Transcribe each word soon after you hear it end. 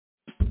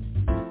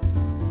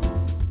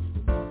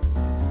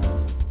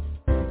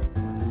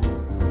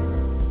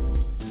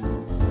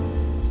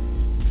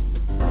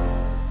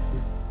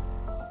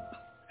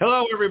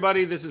Hello,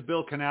 everybody. This is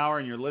Bill Knauer,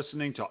 and you're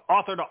listening to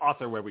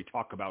Author2Author, where we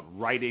talk about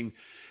writing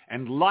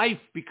and life,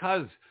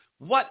 because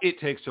what it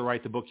takes to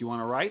write the book you want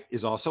to write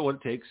is also what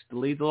it takes to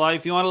lead the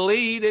life you want to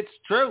lead. It's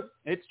true.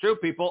 It's true,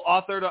 people.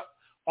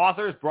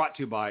 Author2Author is brought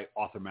to you by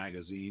Author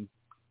Magazine,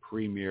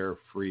 premier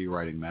free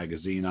writing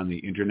magazine on the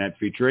internet,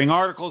 featuring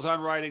articles on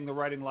writing, the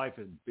writing life,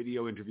 and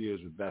video interviews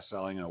with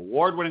best-selling and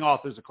award-winning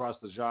authors across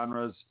the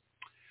genres.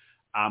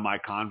 My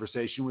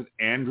conversation with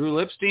Andrew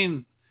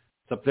Lipstein.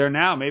 It's up there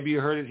now. Maybe you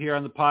heard it here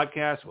on the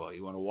podcast. Well,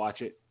 you want to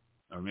watch it.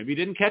 Or maybe you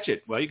didn't catch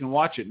it. Well, you can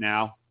watch it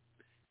now.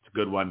 It's a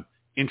good one.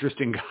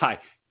 Interesting guy.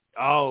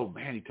 Oh,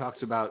 man, he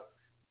talks about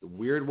the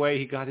weird way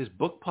he got his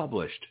book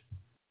published.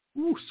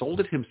 Ooh,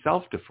 sold it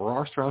himself to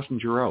Farrar, Straus &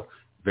 Giroux.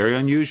 Very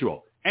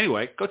unusual.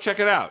 Anyway, go check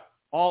it out.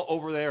 All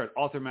over there at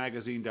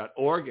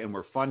authormagazine.org, and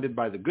we're funded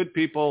by the good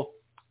people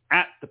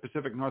at the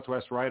Pacific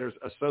Northwest Writers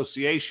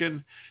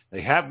Association.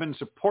 They have been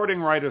supporting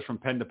writers from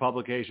pen to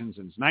publication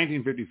since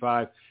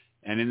 1955.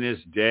 And in this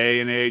day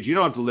and age, you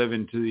don't have to live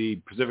into the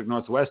Pacific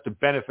Northwest to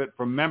benefit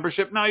from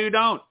membership. No, you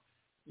don't.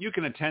 You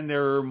can attend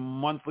their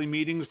monthly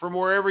meetings from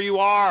wherever you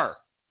are.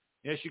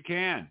 Yes, you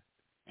can.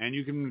 And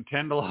you can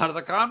attend a lot of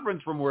the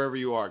conference from wherever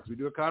you are, because we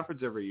do a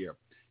conference every year.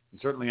 And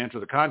certainly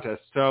enter the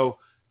contest. So,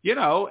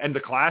 and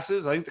the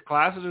classes, I think the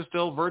classes are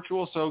still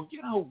virtual. So,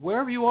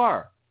 wherever you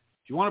are,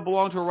 if you want to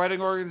belong to a writing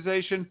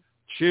organization,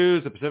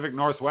 choose the Pacific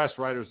Northwest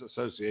Writers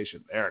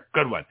Association. They're a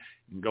good one.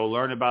 You can go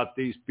learn about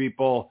these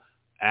people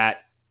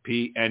at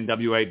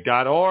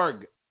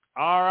pnwa.org.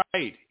 All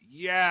right.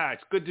 Yeah,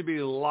 it's good to be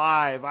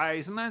live.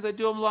 Sometimes I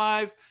do them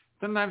live.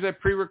 Sometimes I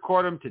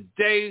pre-record them.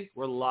 Today,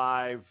 we're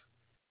live.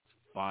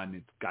 It's fun.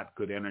 It's got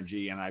good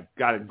energy. And I've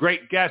got a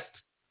great guest,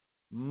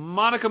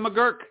 Monica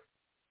McGurk.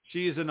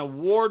 She is an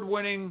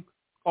award-winning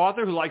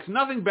author who likes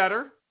nothing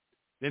better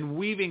than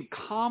weaving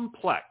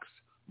complex,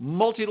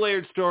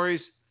 multi-layered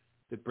stories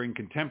that bring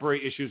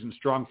contemporary issues and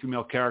strong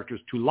female characters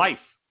to life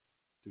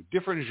through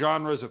different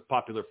genres of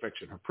popular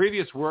fiction. Her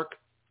previous work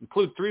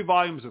include 3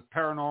 volumes of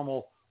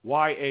paranormal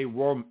YA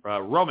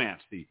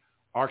romance, the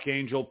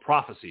Archangel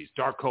Prophecies,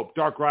 Dark Hope,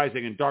 Dark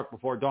Rising, and Dark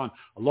Before Dawn,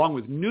 along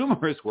with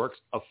numerous works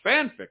of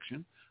fan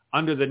fiction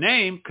under the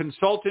name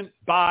Consultant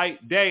by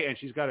Day. And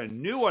she's got a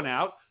new one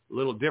out, a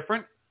little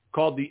different,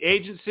 called The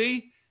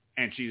Agency,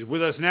 and she's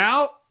with us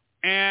now,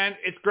 and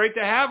it's great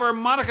to have her.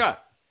 Monica,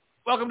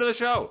 welcome to the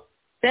show.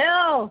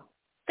 Bill,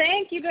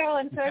 thank you, Bill.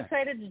 I'm so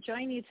excited to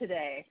join you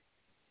today.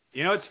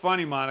 It's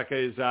funny, Monica,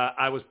 is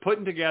I was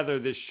putting together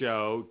this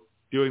show,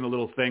 doing the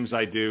little things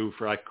I do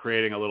for like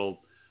creating a little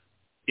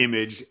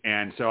image.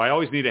 And so I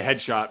always need a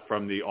headshot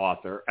from the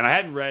author. And I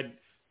hadn't read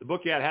the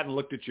book yet. I hadn't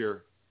looked at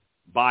your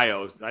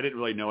bios. I didn't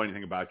really know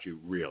anything about you,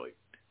 really.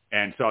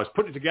 And so I was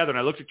putting it together, and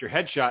I looked at your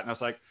headshot, and I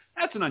was like,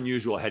 that's an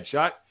unusual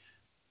headshot.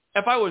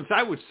 I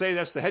would say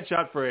that's the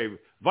headshot for a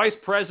vice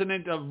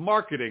president of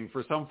marketing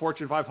for some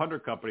Fortune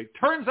 500 company.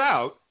 Turns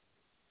out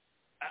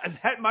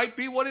that might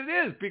be what it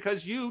is,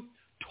 because you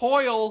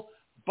toil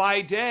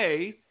by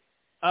day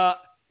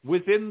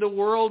within the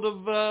world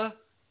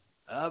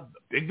of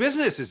big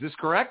business. Is this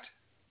correct?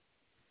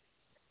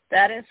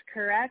 That is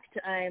correct.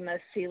 I'm a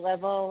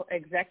C-level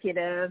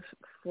executive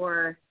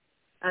for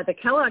the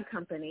Kellogg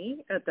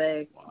Company at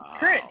the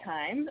current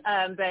time.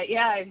 But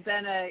yeah, I've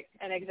been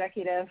an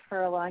executive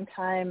for a long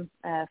time,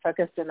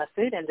 focused in the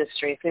food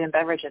and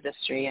beverage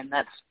industry, and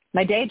that's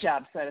my day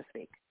job, so to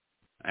speak.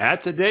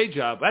 That's a day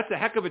job. That's a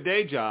heck of a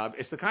day job.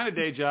 It's the kind of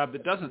day job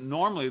that doesn't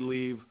normally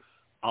leave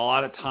a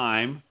lot of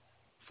time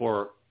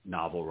for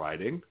novel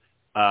writing.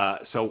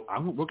 So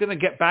we're going to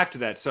get back to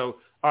that. So,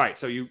 all right.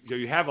 So you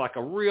have like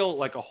a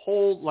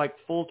whole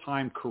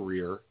full-time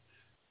career,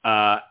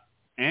 and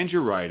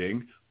you're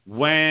writing.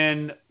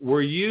 When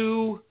were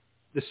you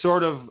the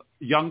sort of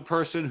young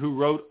person who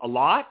wrote a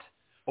lot,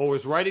 or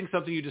was writing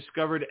something you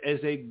discovered as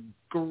a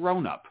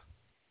grown-up?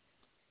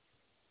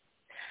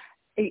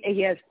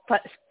 Yes,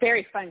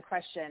 very fun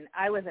question.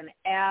 I was an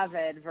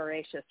avid,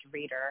 voracious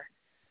reader,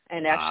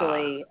 and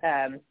actually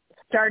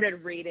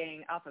started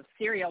reading off of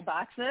cereal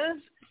boxes.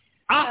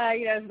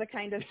 As the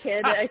kind of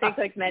kid I think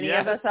like many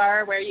of us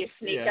are, where you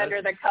sneak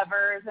under the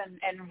covers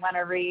and want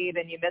to read,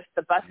 and you miss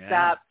the bus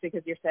stops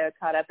because you're so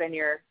caught up in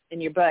your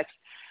books.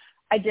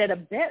 I did a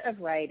bit of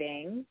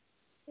writing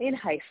in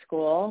high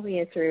school,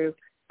 through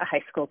a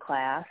high school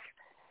class.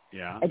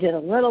 Yeah. I did a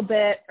little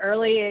bit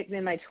early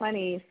in my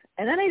 20s,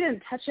 and then I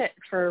didn't touch it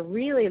for a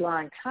really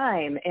long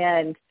time.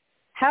 And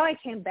how I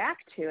came back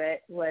to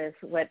it was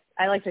what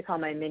I like to call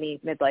my mini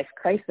midlife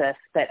crisis,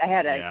 that I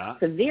had a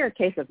severe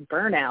case of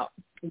burnout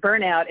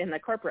in the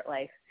corporate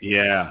life.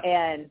 Yeah.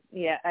 And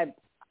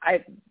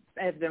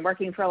I've been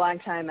working for a long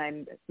time.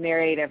 I'm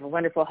married. I have a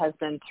wonderful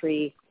husband,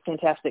 3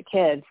 fantastic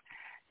kids.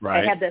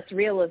 Right. I had this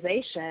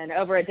realization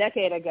over a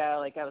decade ago,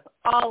 like I was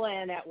all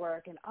in at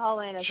work and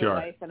all in as a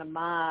wife and a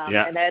mom,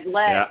 and I'd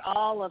let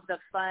all of the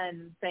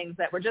fun things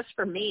that were just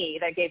for me,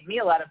 that gave me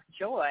a lot of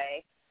joy,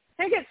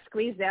 kind of get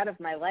squeezed out of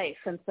my life.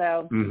 And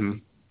so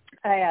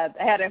I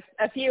had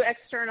a few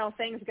external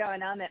things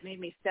going on that made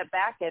me step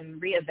back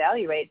and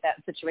reevaluate that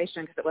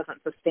situation because it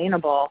wasn't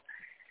sustainable.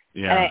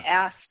 And I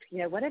asked,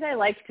 what did I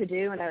like to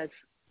do when I was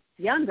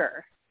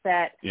younger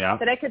that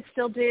I could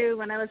still do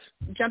when I was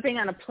jumping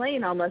on a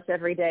plane almost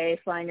every day,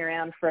 flying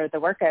around for the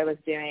work I was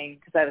doing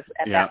because I was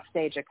at that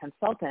stage a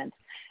consultant.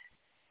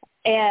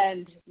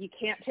 And you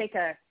can't take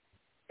a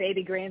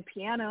baby grand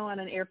piano on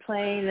an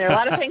airplane. There are a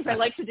lot of things I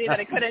like to do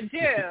that I couldn't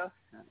do,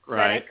 but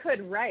I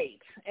could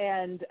write.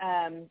 And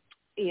I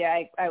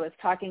was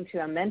talking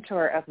to a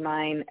mentor of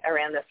mine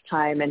around this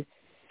time, and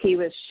he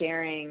was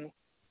sharing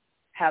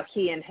how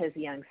he and his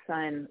young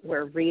son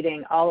were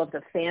reading all of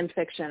the fan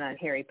fiction on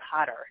Harry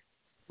Potter.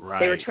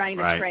 They were trying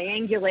to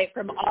triangulate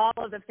from all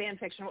of the fan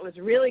fiction what was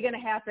really going to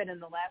happen in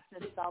the last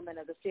installment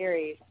of the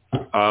series.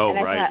 Oh, and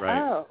I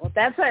thought, well,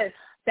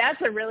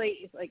 that's a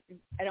really, like,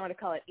 I don't want to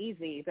call it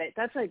easy, but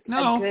that's a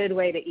good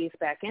way to ease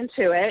back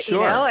into it,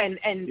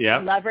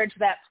 and leverage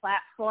that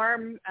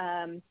platform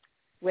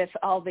with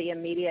all the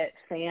immediate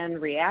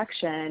fan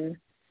reaction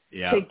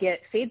to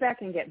get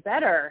feedback and get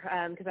better,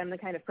 because I'm the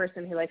kind of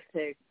person who likes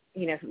to,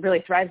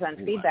 really thrives on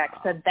feedback.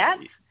 So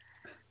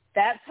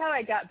that's how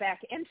I got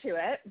back into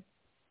it,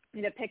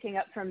 picking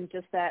up from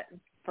just that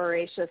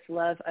voracious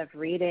love of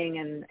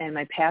reading and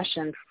my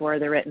passion for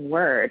the written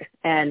word.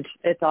 And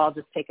it's all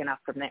just taken off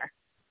from there.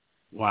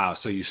 Wow.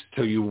 So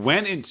you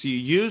went into,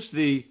 you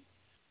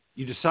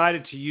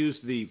decided to use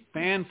the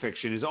fan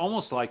fiction as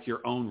almost like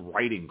your own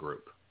writing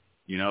group,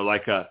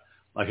 like a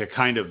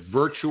kind of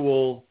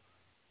virtual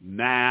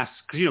mass,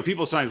 because,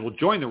 people sometimes will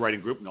join the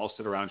writing group and all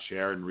sit around,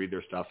 share and read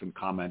their stuff and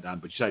comment on,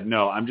 but you said,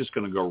 no, I'm just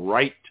going to go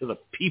right to the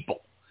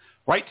people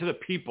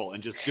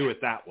and just do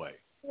it that way.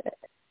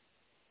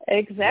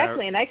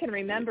 Exactly. And I can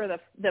remember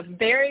the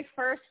very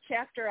first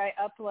chapter I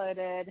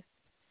uploaded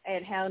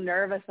and how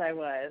nervous I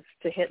was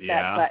to hit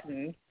that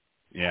button.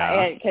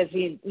 Yeah. Because,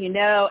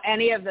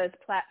 any of those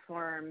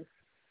platforms,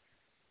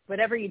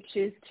 whatever you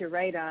choose to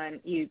write on,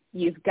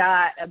 you've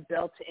got a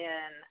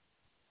built-in,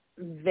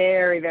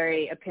 very,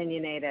 very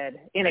opinionated,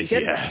 in a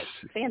good way,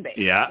 fan base.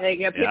 Yeah.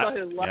 People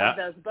who love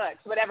those books,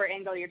 whatever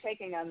angle you're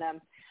taking on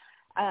them.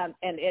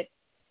 And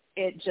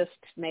it just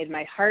made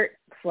my heart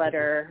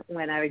flutter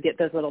when I would get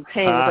those little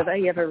pings of,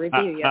 you have a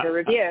review, you have a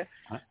review.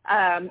 So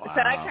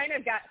I kind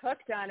of got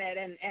hooked on it,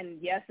 and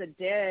yes, it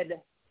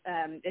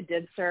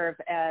did serve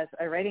as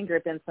a writing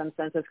group in some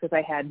senses, because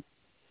I had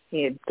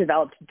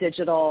developed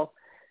digital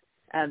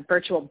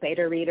virtual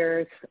beta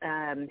readers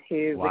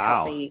who would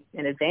help me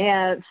in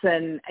advance.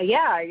 And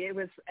it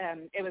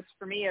was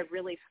for me a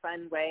really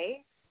fun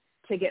way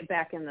to get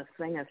back in the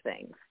swing of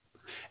things.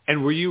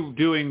 And were you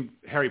doing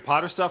Harry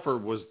Potter stuff,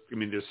 or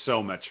there's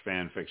so much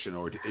fan fiction,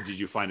 or did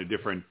you find a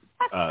different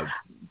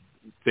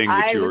thing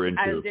that you were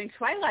into? I was doing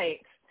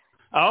Twilight.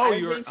 Oh,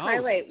 you were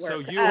Twilight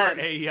work. So you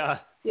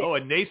were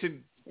a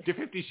nascent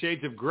 50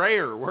 Shades of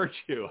Grayer, weren't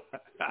you?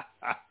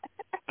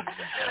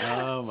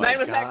 Oh my Mine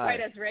was God. not quite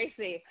as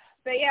racy.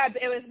 But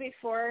it was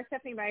before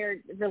Stephanie Meyer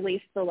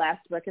released the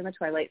last book in the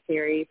Twilight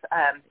series.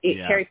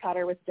 Harry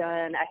Potter was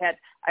done.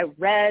 I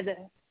read,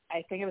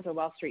 I think it was a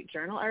Wall Street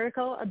Journal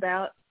article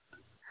about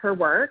her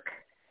work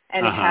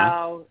and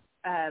how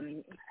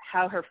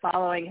her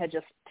following had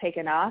just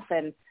taken off,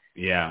 and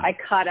I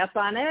caught up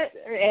on it,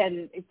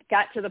 and it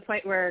got to the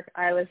point where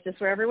I was just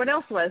where everyone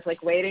else was,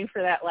 like waiting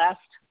for that last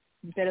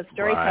bit of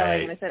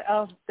storytelling. And I said,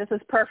 oh, this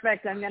is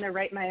perfect. I'm going to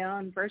write my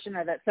own version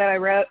of it. So I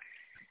wrote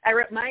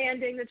my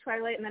ending to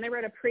Twilight, and then I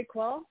wrote a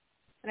prequel,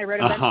 and I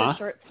wrote a bunch of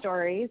short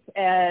stories,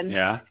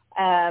 and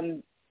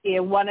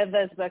one of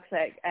those books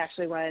that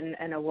actually won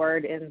an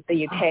award in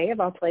the UK, of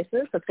all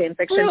places, a fan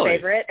fiction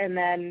favorite. And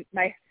then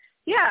my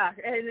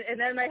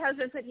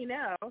husband said, you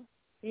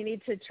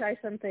need to try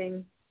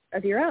something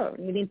of your own.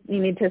 You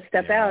need to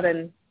step out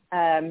and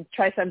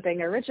try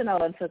something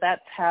original. And so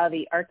that's how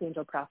the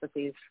Archangel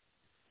Prophecies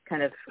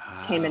kind of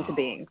came into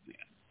being.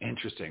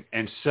 Interesting.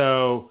 And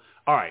so,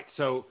 all right,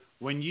 so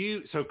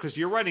because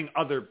you're writing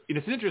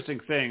it's an interesting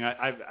thing.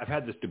 I've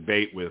had this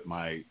debate with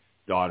my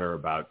daughter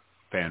about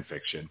fan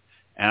fiction.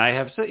 And I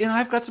have,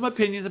 I've got some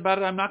opinions about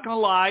it. I'm not going to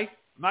lie.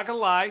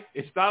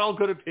 It's not all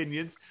good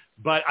opinions,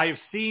 but I have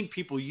seen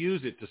people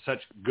use it to such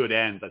good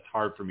ends. That's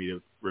hard for me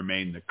to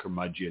remain the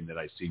curmudgeon that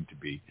I seem to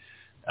be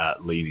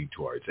leaning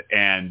towards.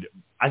 And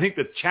I think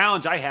the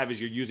challenge I have is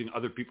you're using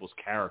other people's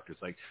characters.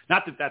 Like,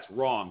 not that that's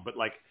wrong, but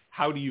like,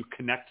 how do you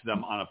connect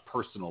them on a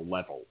personal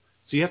level?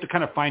 So you have to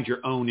kind of find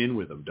your own in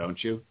with them,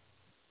 don't you?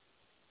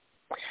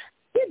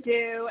 You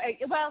do.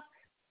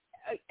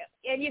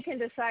 And you can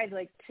decide,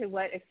 like, to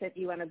what extent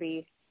you want to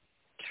be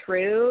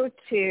true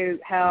to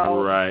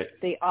how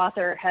the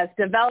author has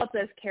developed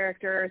those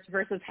characters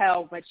versus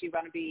how much you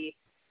want to be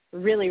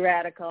really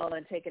radical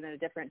and take it in a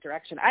different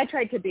direction. I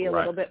tried to be a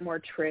little bit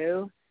more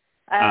true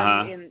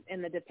in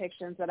the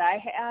depictions that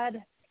I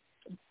had.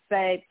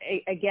 But,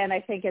 again,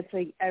 I think it's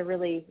a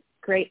really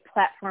great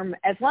platform,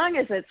 as long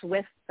as it's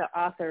with the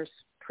author's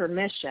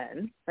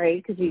permission,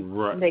 right? Because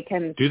they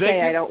can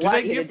say, I don't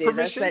want you to do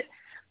permission? This,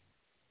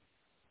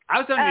 but I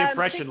was under the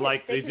impression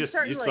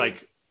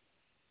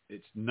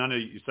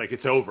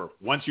it's over.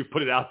 Once you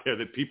put it out there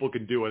that people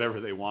can do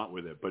whatever they want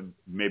with it, but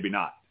maybe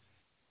not.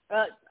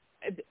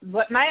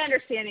 what my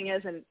understanding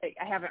is, and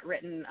I haven't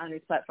written on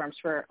these platforms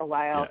for a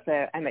while,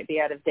 so I might be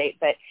out of date,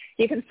 but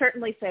you can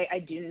certainly say, I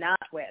do not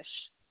wish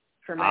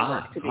for my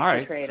work to be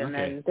portrayed. And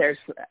then there's,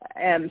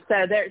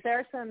 so there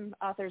are some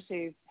authors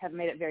who have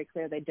made it very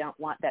clear they don't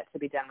want that to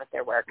be done with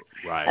their work.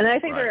 Right. And then I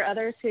think there are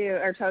others who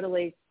are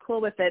totally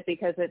cool with it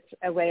because it's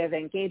a way of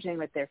engaging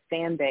with their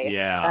fan base.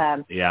 Yeah.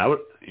 So, I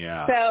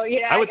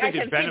would think I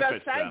can see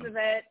both sides of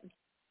it.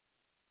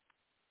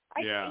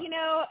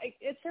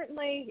 It's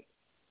certainly,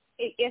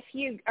 if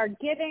you are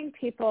getting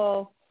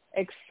people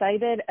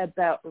excited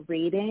about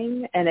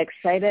reading and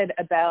excited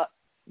about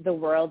the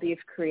world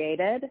you've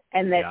created,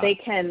 and that they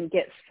can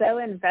get so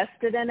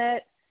invested in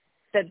it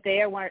that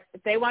they want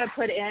to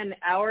put in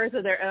hours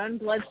of their own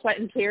blood, sweat,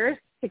 and tears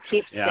to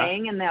keep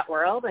staying in that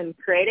world and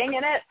creating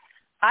in it,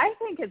 I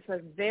think it's a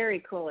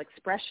very cool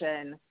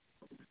expression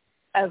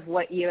of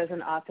what you as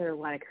an author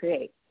want to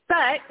create.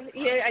 But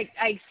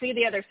I see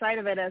the other side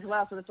of it as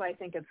well, so that's why I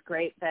think it's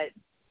great that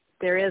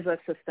there is a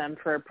system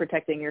for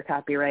protecting your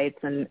copyrights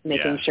and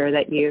making sure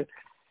that you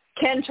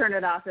can turn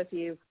it off if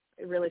you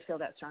really feel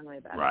that strongly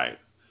about it. Right.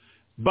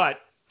 But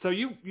so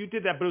you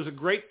did that, but it was a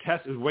great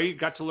test. It was a way you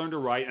got to learn to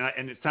write,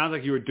 and it sounds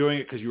like you were doing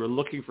it because you were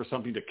looking for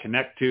something to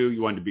connect to.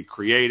 You wanted to be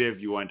creative.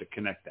 You wanted to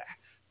connect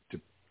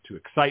to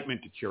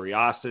excitement, to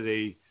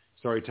curiosity,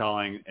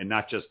 storytelling, and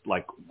not just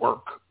like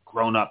work,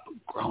 grown up,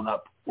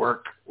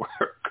 work.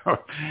 Because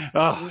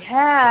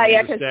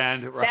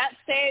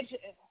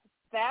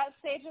that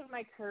stage of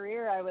my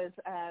career, I was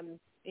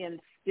in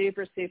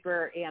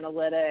super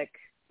analytic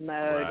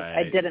mode.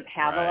 I didn't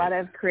have a lot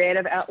of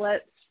creative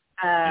outlets.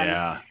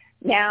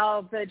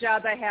 Now, the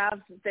job I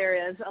have,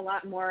 there is a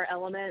lot more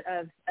element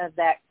of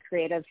that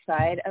creative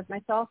side of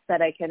myself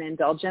that I can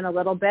indulge in a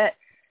little bit.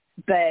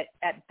 But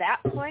at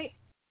that point,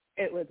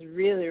 it was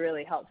really,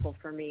 really helpful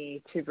for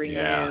me to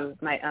renew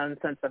my own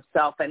sense of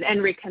self and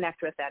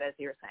reconnect with that, as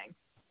you were saying.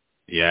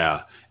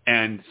 Yeah.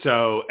 And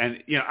so,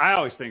 I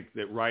always think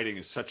that writing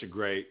is such a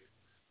great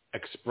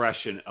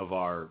expression of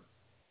our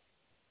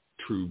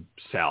true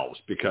selves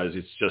because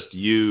it's just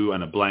you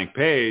on a blank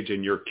page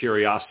and your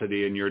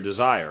curiosity and your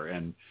desire.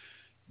 And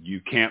you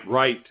can't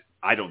write,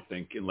 I don't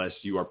think, unless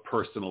you are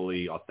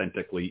personally,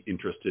 authentically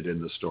interested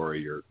in the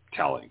story you're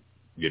telling.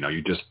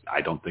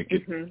 I don't think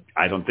it's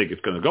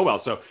going to go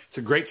well. So it's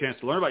a great chance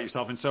to learn about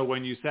yourself. And so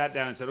when you sat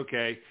down and said,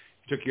 okay,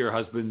 you took your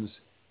husband's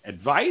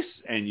advice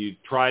and you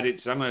tried it,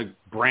 so I'm going to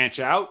branch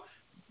out,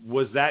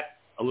 was that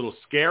a little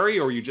scary,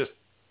 or were you just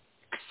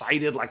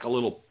excited like a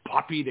little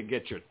puppy to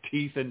get your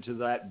teeth into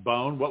that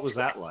bone? What was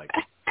that like?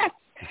 It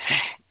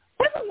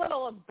was a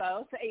little of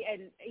both.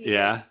 And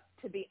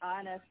to be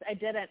honest, I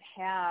didn't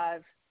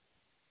have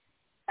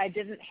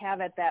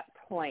at that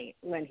point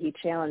when he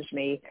challenged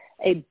me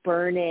a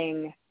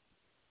burning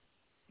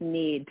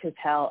need to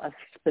tell a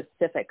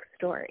specific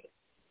story.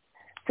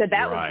 So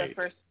that was the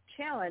first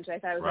challenge. I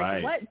thought,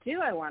 like, what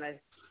do I want to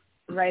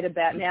write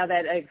about now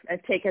that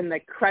I've taken the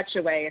crutch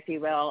away, if you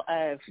will,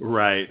 of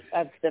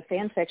the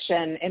fan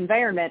fiction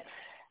environment.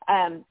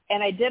 And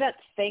I didn't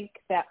think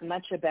that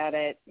much about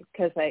it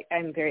because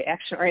I'm very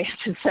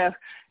action-oriented. So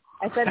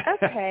I said,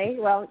 okay,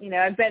 well,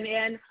 I've been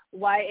in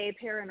YA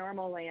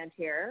paranormal land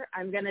here.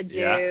 I'm going to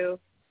do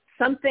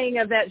something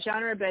of that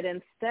genre, but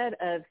instead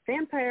of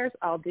vampires,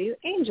 I'll do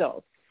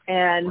angels.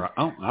 And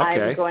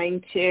I'm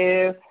going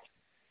to,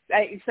 so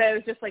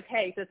it's just like,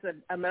 hey, this is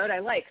a mode I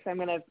like. So I'm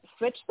going to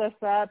switch this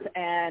up,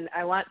 and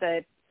I want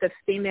the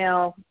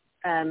female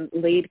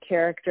lead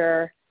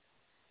character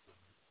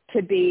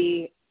to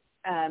be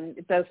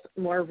both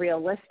more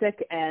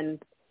realistic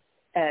and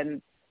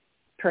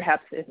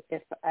perhaps,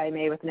 if I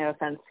may, with no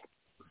offense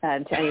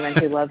to anyone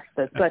who loves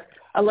this book,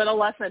 a little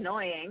less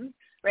annoying,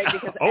 right?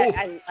 Because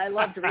I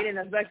loved reading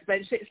those books, but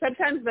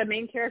sometimes the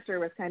main character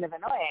was kind of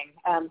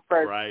annoying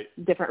for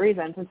different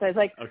reasons. And so I was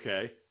like,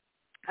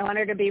 I want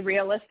her to be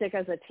realistic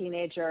as a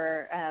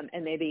teenager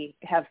and maybe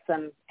have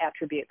some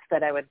attributes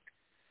that I would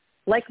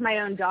like my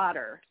own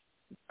daughter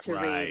to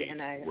read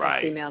in a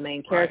female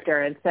main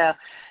character. And so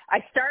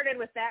I started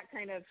with that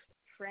kind of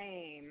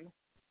frame.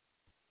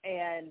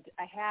 And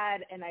I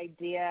had an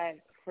idea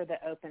for the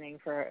opening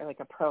for like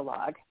a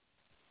prologue,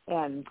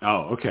 and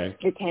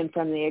it came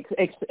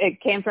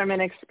from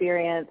an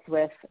experience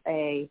with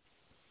a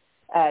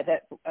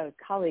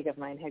colleague of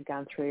mine had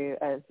gone through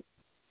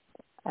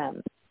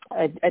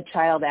a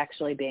child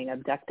actually being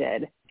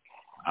abducted.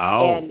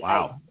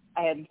 I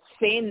had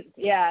seen,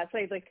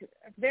 it's like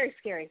a very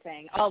scary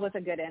thing, all with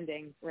a good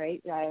ending,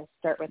 right? I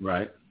start with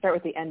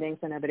the ending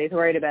so nobody's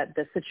worried about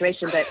the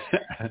situation, but.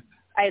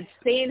 I had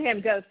seen him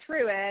go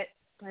through it.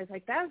 I was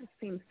like, that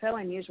seems so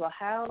unusual.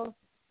 How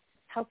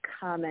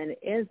common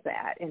is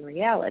that in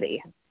reality?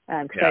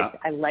 Because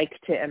I like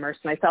to immerse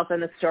myself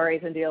in the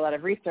stories and do a lot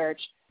of research.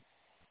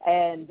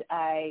 And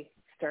I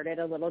started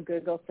a little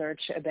Google search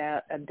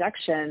about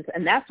abductions,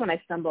 and that's when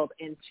I stumbled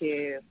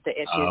into the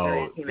issues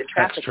around human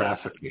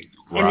trafficking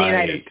in the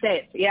United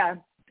States.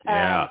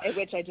 In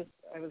which I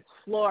was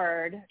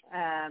floored.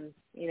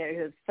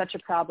 It was such a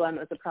problem. It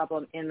was a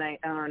problem in my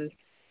own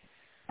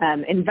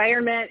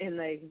environment in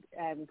the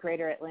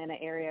greater Atlanta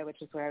area,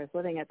 which is where I was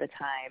living at the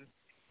time.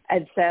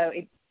 And so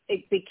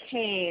it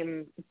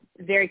became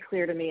very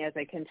clear to me as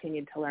I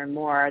continued to learn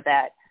more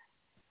that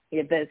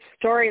the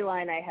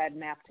storyline I had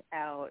mapped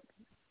out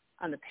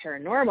on the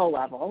paranormal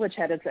level, which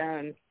had its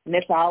own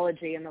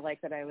mythology and the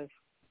like that I was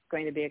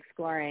going to be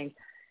exploring,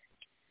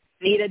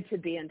 needed to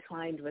be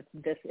entwined with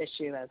this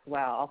issue as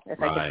well, if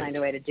I could find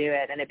a way to do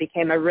it. And it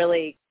became a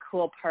really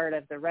cool part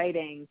of the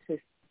writing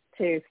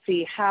to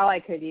see how I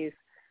could use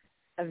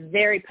a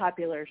very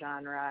popular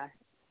genre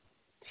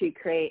to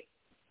create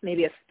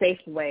maybe a safe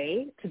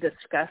way to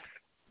discuss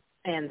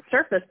and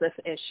surface this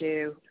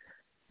issue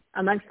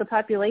amongst the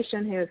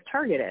population who is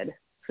targeted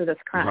for this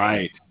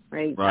crime.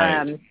 Right.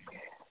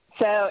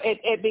 So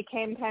it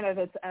became kind of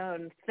its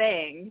own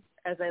thing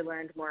as I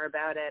learned more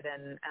about it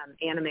and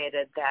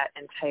animated that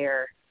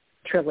entire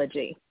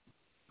trilogy.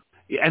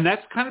 Yeah, and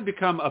that's kind of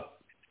become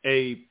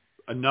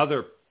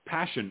another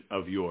passion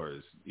of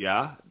yours,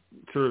 yeah?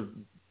 Sort of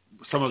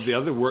some of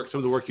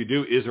the work you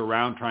do is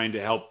around trying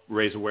to help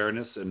raise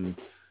awareness and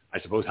I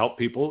suppose help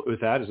people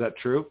with that. Is that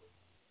true?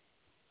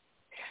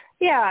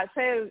 Yeah.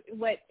 So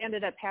what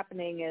ended up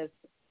happening is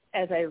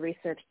as I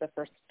researched the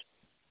first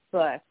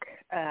book,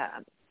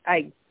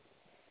 I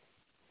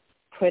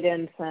put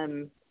in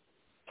some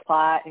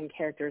plot and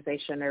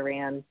characterization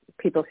around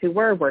people who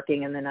were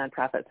working in the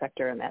nonprofit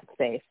sector in that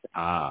space.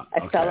 I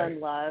fell in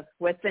love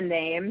with the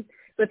name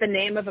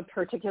of a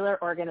particular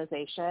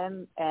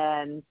organization,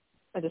 and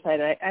I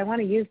decided I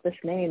want to use this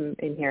name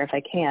in here if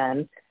I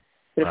can,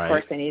 but of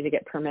course I need to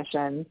get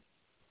permission.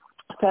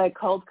 So I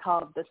cold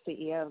called the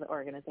CEO of the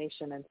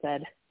organization and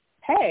said,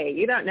 hey,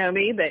 you don't know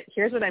me, but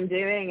here's what I'm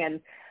doing,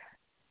 and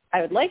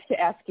I would like to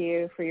ask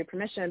you for your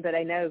permission, but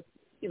I know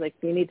you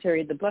need to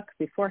read the book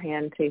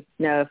beforehand to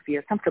know if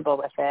you're comfortable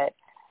with it.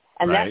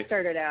 And that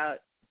started out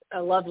a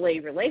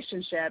lovely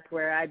relationship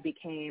where I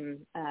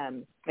became,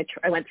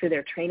 I went through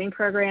their training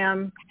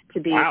program to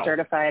be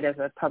certified as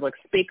a public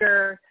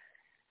speaker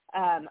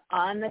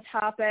on the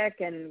topic,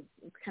 and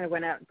kind of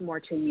went out more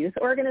to youth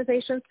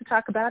organizations to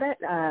talk about it,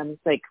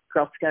 like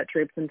Girl Scout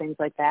troops and things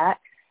like that,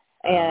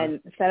 and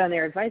sat on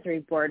their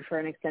advisory board for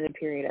an extended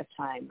period of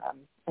time.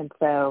 And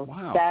so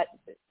that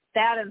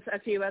and a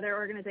few other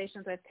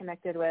organizations I've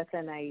connected with,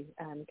 and I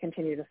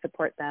continue to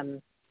support them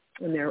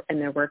in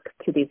their work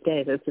to these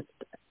days. It's just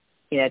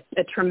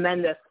a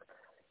tremendous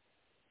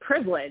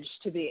privilege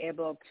to be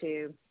able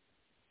to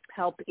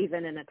help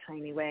even in a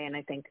tiny way, and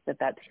I think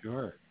that's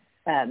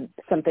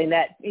something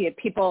that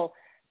people,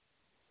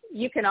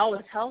 you can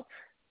always help,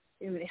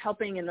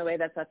 helping in the way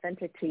that's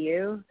authentic to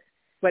you.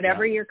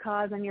 Whatever your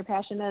cause and your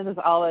passion is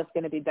always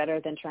going to be better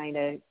than trying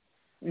to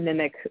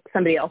mimic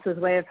somebody else's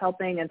way of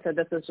helping. And so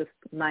this is just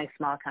my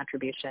small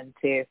contribution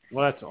to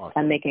that's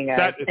awesome. Making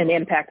an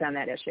impact on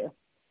that issue.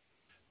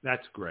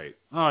 That's great.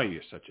 Oh,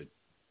 you're such a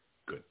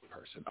good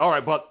person. All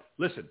right, but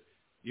listen,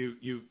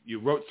 you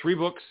wrote 3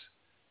 books,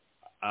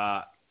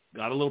 got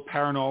a little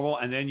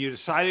paranormal, and then you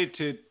decided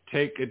to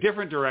take a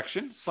different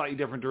direction, slightly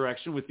different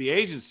direction with the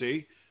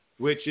agency,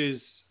 which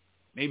is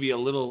maybe a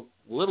little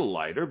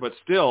lighter, but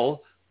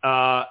still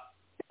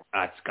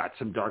it's got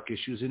some dark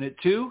issues in it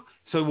too.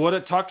 So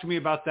talk to me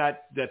about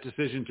that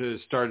decision to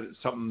start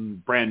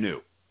something brand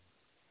new.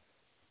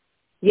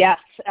 Yes,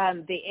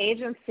 the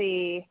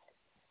agency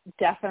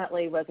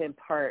definitely was in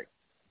part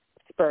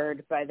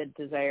spurred by the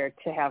desire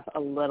to have a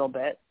little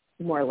bit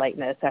more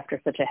lightness after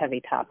such a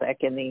heavy topic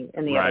in the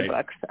other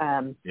books.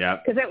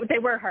 Because they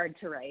were hard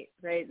to write,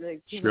 right?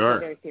 It was a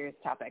very serious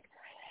topic.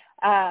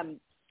 And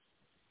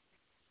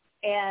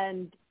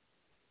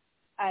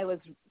I was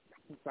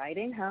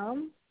riding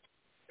home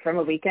from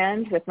a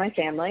weekend with my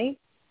family,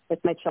 with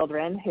my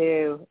children,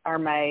 who are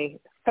my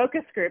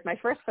focus group, my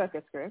first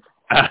focus group.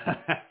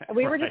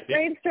 We were just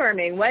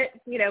brainstorming. What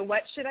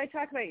should I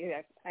talk about?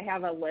 I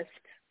have a list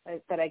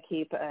that I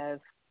keep of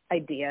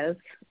ideas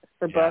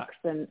for books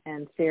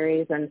and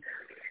series, and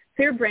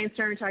so we were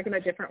brainstorming, talking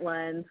about different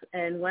ones.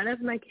 And one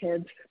of my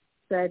kids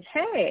said,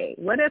 "Hey,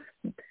 what if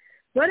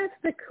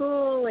the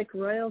cool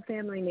royal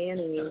family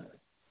nannies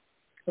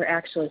were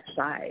actually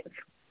spies?"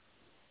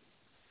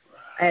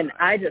 And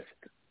I just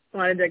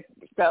wanted to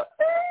go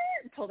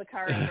pull the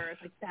car over. I was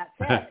like, "That's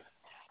it."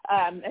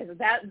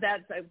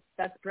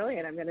 That's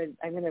brilliant. I'm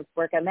gonna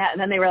work on that.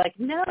 And then they were like,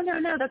 no,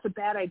 that's a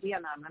bad idea,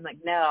 Mom. I'm like,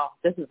 no,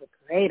 this is a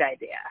great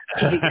idea.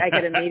 I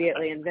could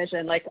immediately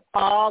envision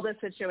all the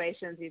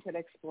situations you could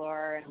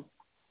explore, and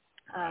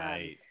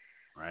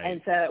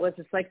and so it was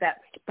just like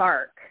that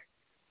spark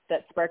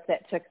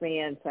that took me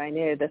in. So I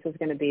knew this was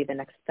going to be the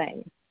next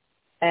thing.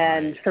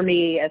 And for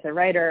me as a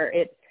writer,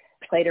 it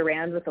played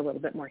around with a little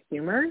bit more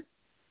humor,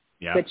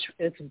 which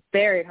is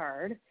very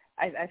hard.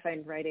 I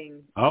find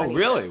writing to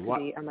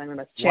be among the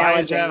most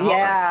challenging. Why is that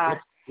hard?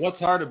 What's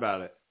hard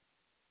about it?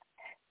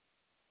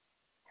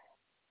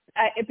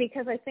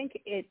 Because I think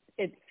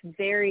it's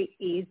very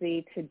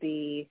easy to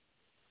be,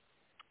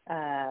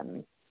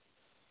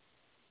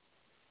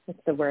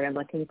 what's the word I'm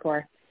looking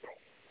for?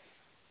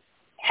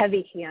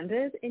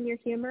 Heavy-handed in your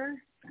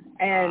humor.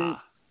 And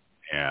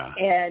Yeah.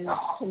 And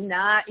to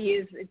not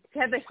to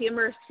have the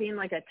humor seem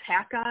like a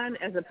tack on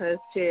as opposed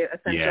to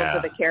essential to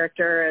the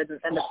character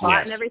and the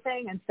plot and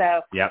everything. And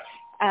so,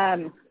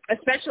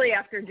 especially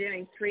after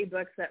doing 3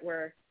 books that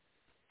were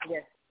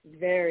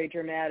very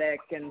dramatic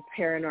and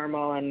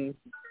paranormal and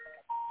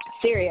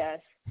serious,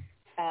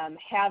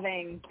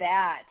 having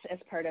that as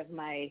part of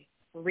my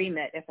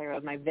remit, if I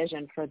wrote my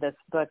vision for this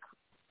book,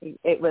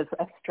 it was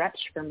a stretch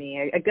for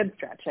me, a good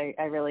stretch.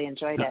 I really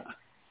enjoyed it.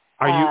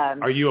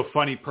 Are you a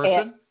funny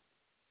person,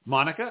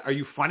 Monica? Are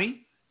you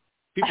funny?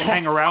 People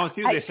hang around with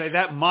you. They say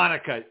that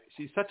Monica,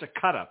 she's such a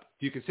cut up.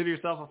 Do you consider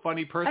yourself a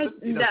funny person?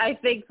 I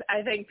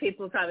think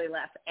people probably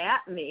laugh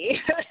at me.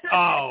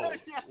 Oh,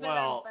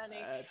 well,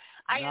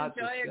 I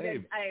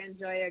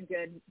enjoy a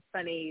good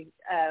funny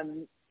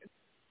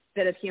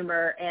bit of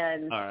humor,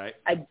 and all right.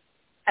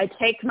 I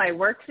take my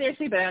work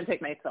seriously, but I don't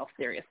take myself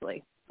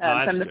seriously. So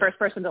I'm the first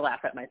person to laugh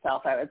at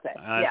myself, I would say.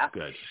 That's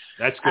good.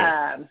 That's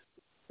good.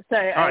 So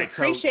I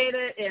appreciate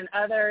it in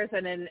others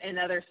and in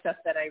other stuff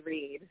that I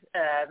read.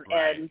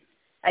 And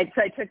I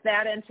took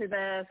that into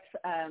this.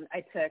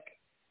 I took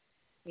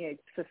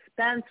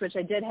suspense, which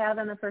I did have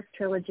in the first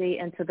trilogy,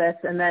 into this,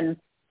 and then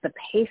the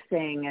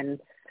pacing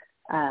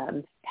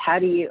and how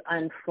do you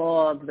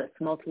unfold this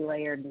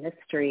multi-layered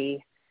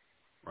mystery,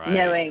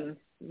 knowing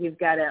you've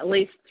got at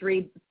least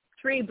three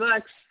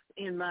books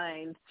in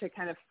mind to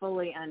kind of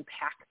fully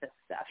unpack this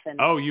stuff. And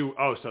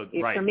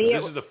for me,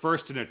 this is the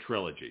first in a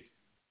trilogy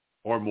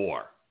or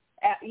more.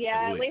 At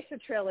least a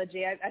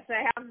trilogy. I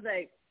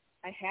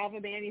have a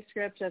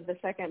manuscript of the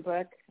second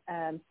book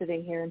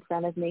sitting here in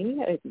front of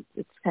me.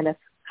 It's kind of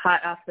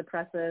hot off the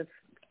presses,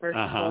 first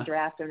full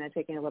draft, and I'm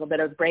taking a little bit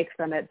of a break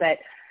from it. But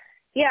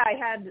I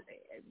had,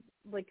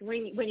 like,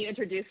 when you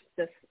introduced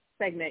this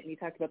segment and you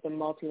talked about the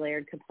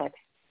multi-layered complex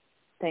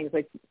things,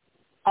 like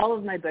all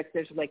of my books,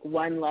 there's like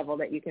one level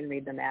that you can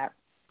read them at.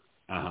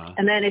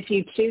 And then if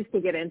you choose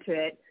to get into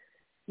it,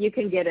 you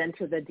can get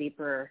into the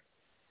deeper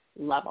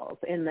levels.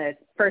 In the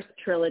first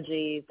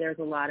trilogy, there's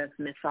a lot of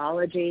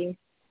mythology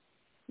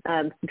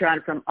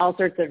drawn from all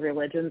sorts of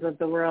religions of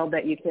the world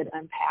that you could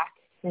unpack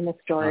in the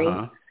story.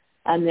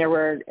 There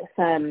were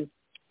some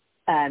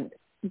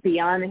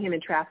beyond the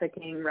human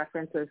trafficking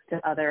references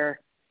to other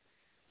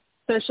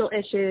social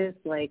issues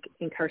like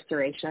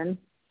incarceration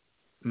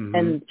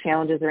and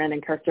challenges around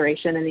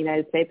incarceration in the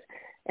United States.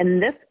 In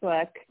this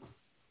book,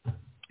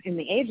 in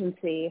The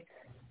Agency,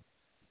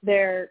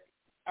 there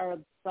are a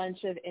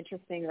bunch of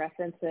interesting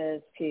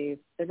references to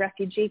the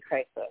refugee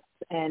crisis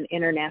and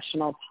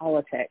international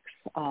politics,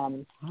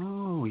 the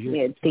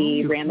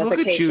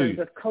ramifications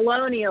of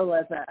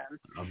colonialism.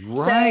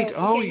 Right.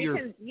 So,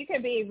 you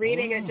can be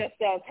reading it just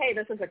as, hey,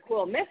 this is a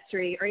cool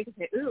mystery, or you can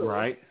say,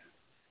 ooh,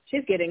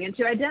 she's getting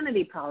into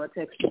identity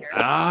politics here.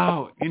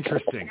 Oh,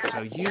 interesting.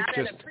 Not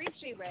in a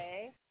preachy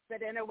way,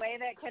 but in a way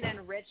that can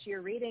enrich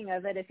your reading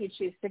of it if you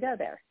choose to go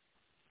there.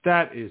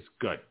 That is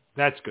good.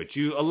 That's good.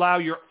 You allow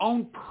your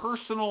own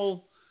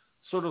personal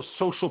sort of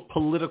social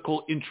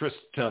political interest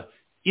to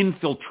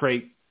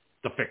infiltrate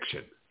the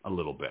fiction a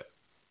little bit.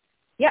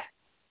 Yeah.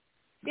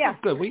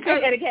 Oh,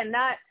 good. And again,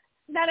 not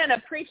in a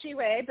preachy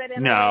way, but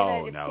in a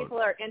way that if people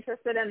are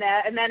interested in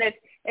that. And then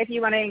if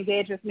you want to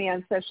engage with me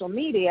on social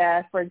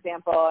media, for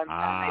example, on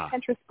my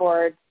Pinterest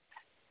boards,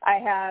 I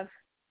have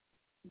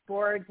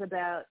boards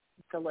about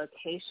the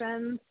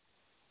locations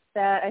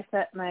that I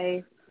set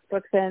my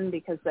books in,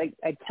 because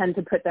I tend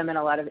to put them in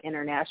a lot of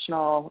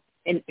international,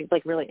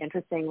 like really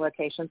interesting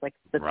locations. Like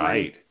this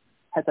one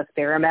has a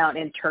fair amount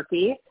in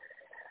Turkey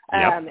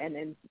and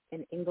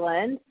in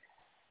England.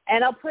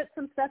 And I'll put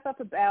some stuff up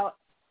about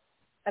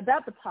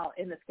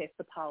in this case,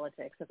 the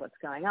politics of what's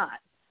going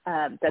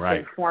on that's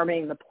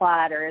informing the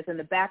plot or is in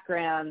the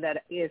background,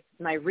 that is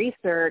my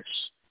research,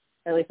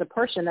 at least a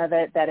portion of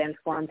it, that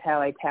informed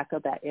how I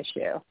tackled that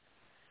issue.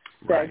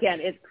 So again,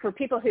 it's for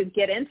people who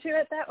get into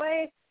it that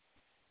way,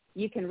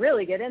 you can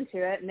really get into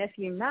it. And if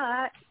you're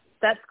not,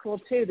 that's cool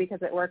too,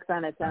 because it works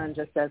on its own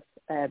just as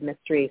a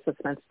mystery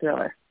suspense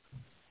thriller.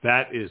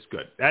 That is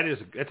good.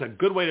 That's a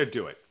good way to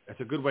do it.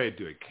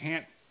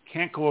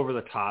 Can't go over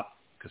the top,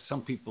 because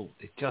some people,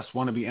 they just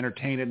want to be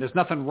entertained, and there's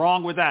nothing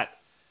wrong with that.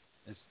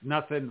 There's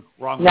nothing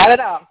wrong with that. Not at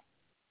all.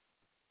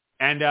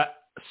 And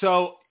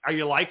so are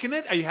you liking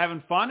it? Are you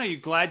having fun? Are you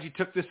glad you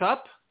took this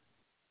up?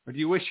 Or do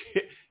you wish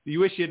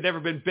you had never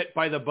been bit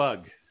by the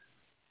bug?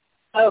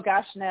 Oh,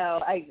 gosh,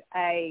 no.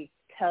 I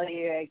tell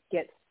you, I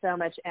get so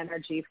much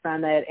energy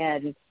from it.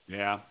 And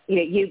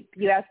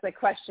you asked the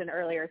question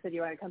earlier, said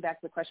you want to come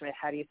back to the question of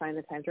how do you find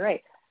the time to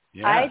write?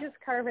 Yeah. I just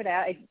carve it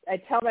out. I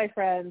tell my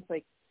friends,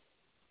 like,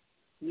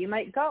 you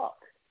might golf.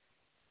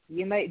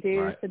 You might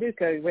do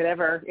Sudoku,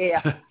 whatever.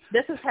 Yeah.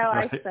 This is how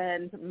I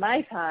spend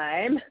my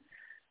time.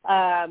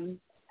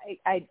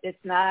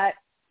 It's not,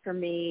 for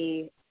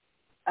me,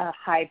 a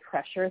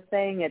high-pressure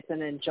thing. It's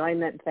an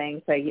enjoyment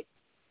thing. So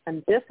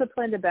I'm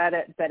disciplined about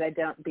it, but I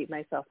don't beat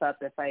myself up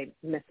if I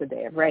miss a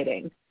day of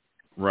writing.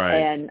 Right.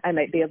 And I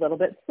might be a little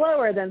bit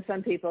slower than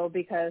some people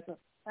because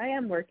I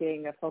am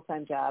working a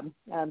full-time job.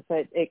 So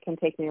it can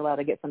take me a while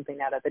to get something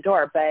out of the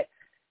door. But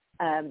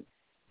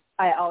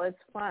I always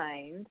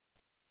find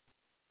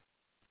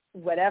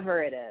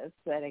whatever it is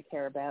that I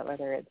care about,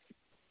 whether it's,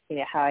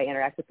 how I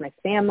interact with my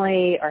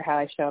family or how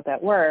I show up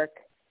at work,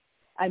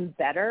 I'm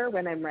better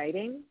when I'm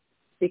writing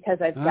because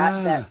I've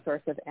got that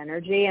source of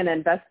energy and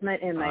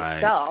investment in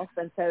myself.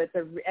 Right. And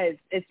so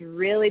it's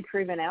really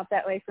proven out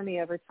that way for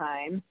me over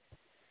time.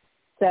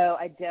 So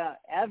I don't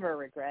ever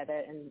regret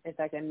it. And in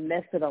fact, I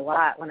miss it a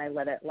lot when I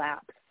let it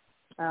lapse.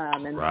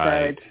 And so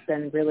it's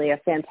been really a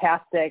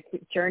fantastic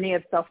journey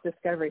of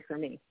self-discovery for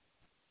me.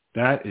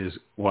 That is,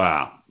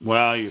 wow.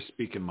 Well, you're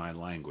speaking my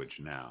language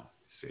now.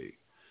 See,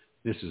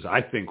 this is,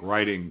 I think,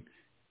 writing,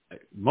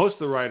 most of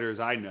the writers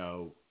I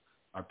know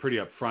are pretty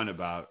upfront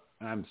about,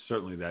 and I'm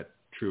certainly that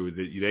true,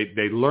 that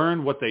they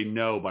learn what they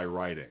know by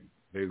writing.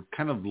 They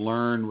kind of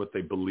learn what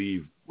they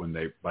believe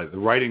by the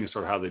writing is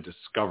sort of how they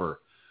discover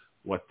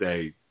what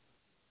they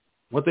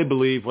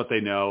believe, what they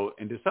know,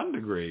 and to some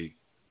degree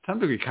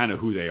kind of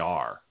who they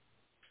are.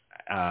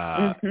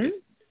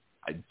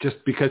 Just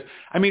because,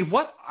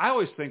 what I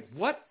always think,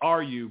 what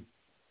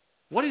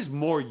is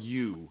more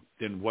you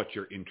than what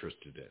you're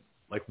interested in?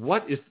 Like,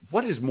 what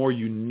is more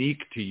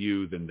unique to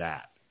you than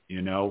that?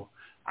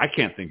 I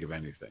can't think of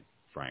anything,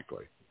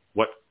 frankly.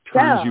 What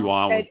turns you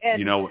on?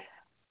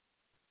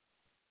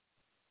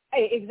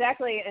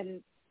 Exactly.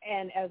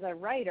 And as a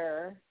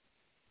writer,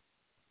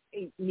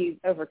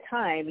 over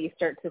time, you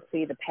start to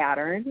see the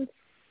patterns.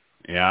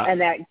 Yeah.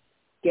 And that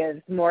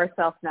gives more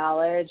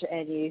self-knowledge,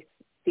 and you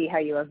see how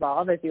you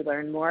evolve as you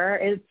learn more.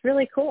 It's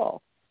really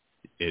cool.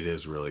 It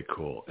is really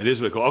cool.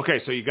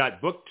 Okay, so you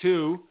got book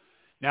 2.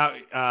 Now,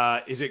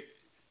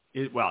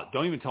 well,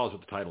 don't even tell us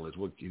what the title is.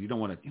 You don't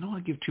want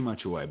to give too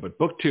much away. But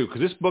book 2, because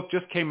this book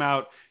just came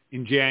out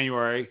in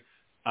January,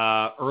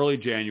 early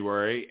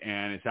January,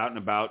 and it's out and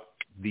about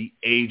the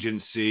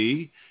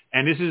agency.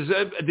 And this is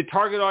the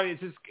target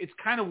audience. It's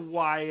kind of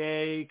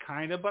YA,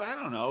 kind of, but I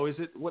don't know. Is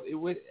it what it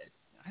would?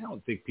 I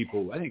don't think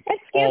people. I think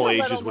all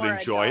ages would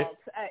enjoy it.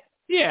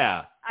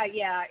 Yeah.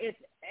 Yeah.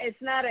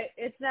 It's not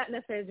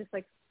necessarily just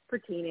like for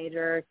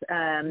teenagers.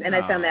 And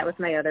I found that with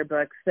my other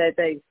books that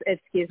it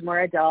skews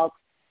more adults.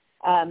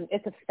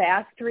 It's a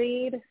fast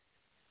read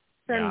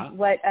from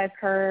what I've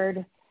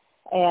heard.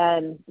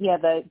 And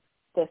the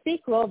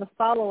sequel, the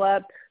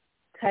follow-up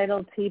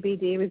titled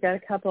TBD, we've got a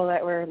couple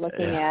that we're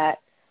looking at.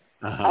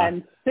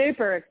 I'm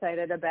super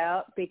excited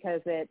about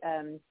because it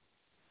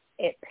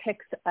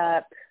picks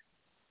up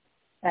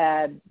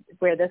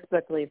where this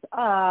book leaves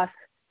off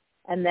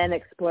and then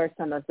explores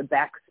some of the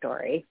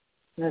backstory.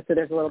 So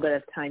there's a little bit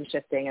of time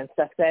shifting and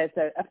stuff. So it's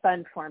a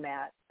fun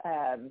format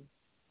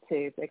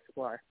to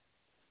explore.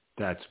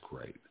 That's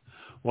great.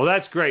 Well,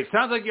 that's great.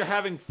 Sounds like you're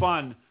having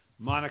fun,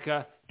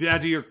 Monica. Do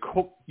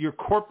your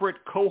corporate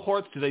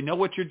cohorts, do they know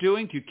what you're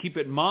doing? Do you keep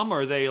it mum,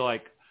 or are they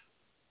like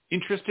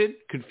interested,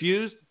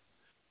 confused,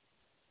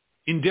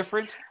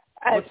 indifferent?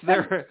 What's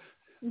their?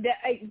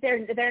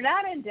 They're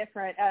not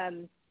indifferent.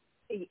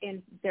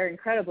 They're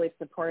incredibly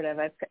supportive.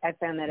 I've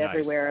found that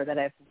everywhere that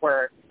I've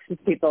worked,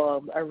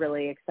 people are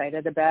really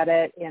excited about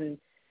it,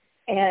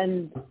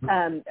 and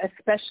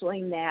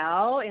especially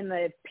now in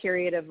the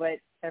period of what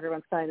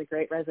everyone's calling the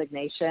Great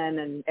Resignation,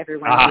 and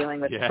everyone's dealing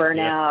with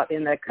burnout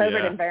in the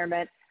COVID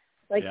environment.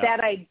 That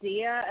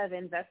idea of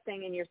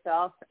investing in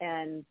yourself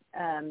and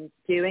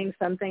doing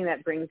something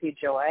that brings you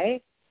joy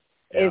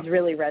is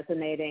really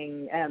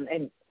resonating.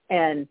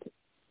 And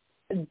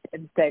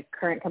the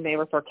current company I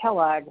work for,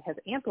 Kellogg, has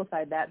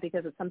amplified that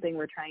because it's something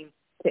we're trying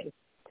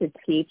to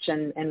teach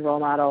and role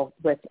model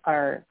with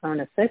our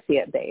own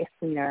associate base,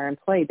 our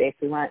employee base.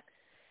 We want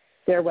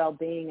their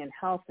well-being and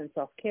health and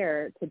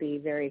self-care to be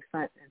very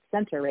front and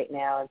center right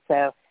now. And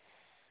so,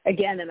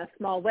 again, in a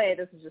small way,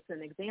 this is just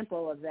an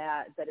example of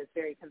that is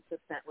very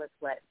consistent with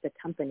what the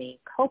company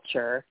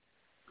culture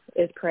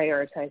is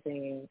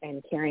prioritizing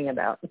and caring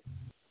about.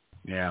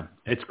 Yeah,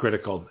 it's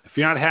critical. If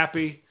you're not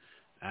happy,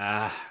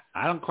 I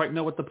don't quite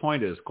know what the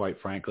point is,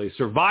 quite frankly.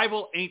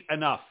 Survival ain't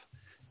enough.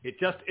 It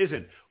just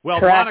isn't.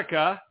 Well,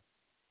 Correct.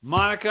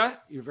 Monica,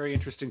 you're a very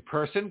interesting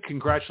person.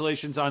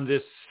 Congratulations on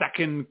this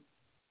second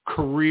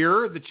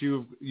career that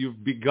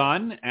you've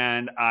begun,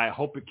 and I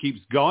hope it keeps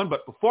going.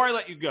 But before I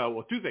let you go,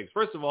 well, 2 things.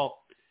 First of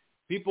all,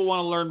 people want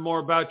to learn more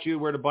about you,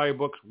 where to buy your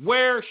books.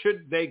 Where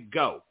should they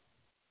go?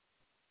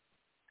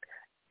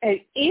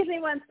 An easy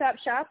one-stop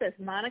shop is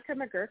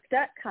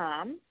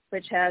monicamcgurk.com,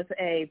 which has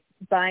a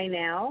buy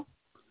now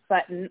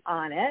button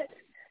on it.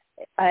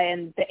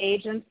 And the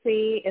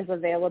agency is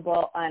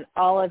available on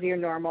all of your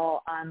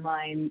normal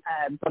online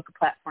book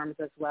platforms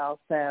as well.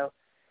 So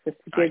just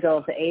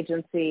Google the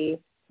agency,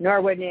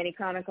 Norwood Nanny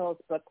Chronicles,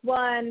 Book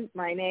 1,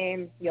 my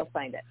name, you'll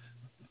find it.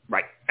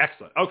 Right.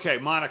 Excellent. Okay,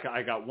 Monica,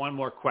 I got one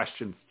more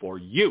question for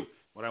you.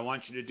 What I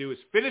want you to do is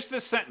finish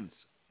this sentence.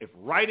 If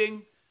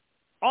writing,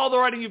 all the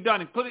writing you've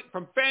done, including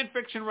from fan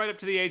fiction right up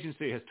to the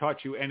agency, has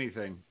taught you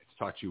anything, it's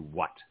taught you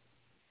what?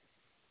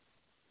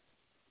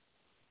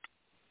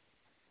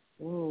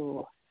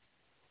 Ooh,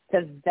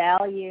 the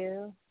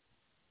value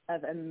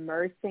of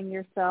immersing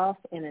yourself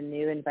in a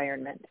new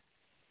environment.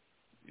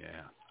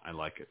 Yeah, I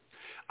like it.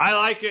 I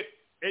like it.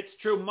 It's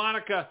true.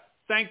 Monica,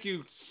 thank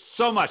you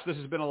so much. This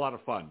has been a lot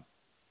of fun.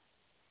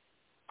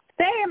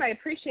 Same. I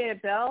appreciate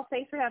it, Bill.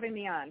 Thanks for having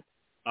me on.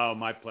 Oh,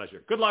 my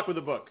pleasure. Good luck with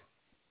the book.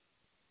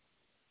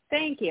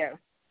 Thank you.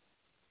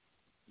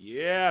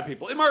 Yeah,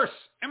 people. Immerse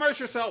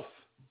yourself.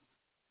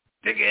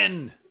 Dig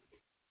in.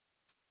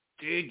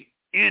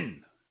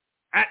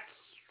 That's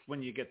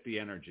when you get the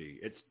energy.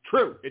 It's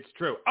true.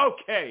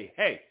 Okay.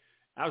 Hey,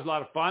 that was a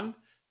lot of fun.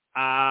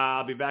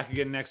 I'll be back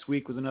again next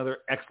week with another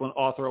excellent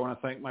author. I want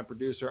to thank my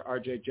producer,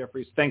 RJ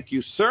Jeffries. Thank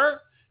you,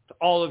 sir. To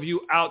all of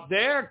you out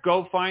there,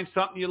 go find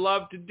something you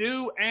love to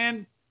do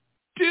and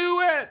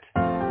do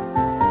it.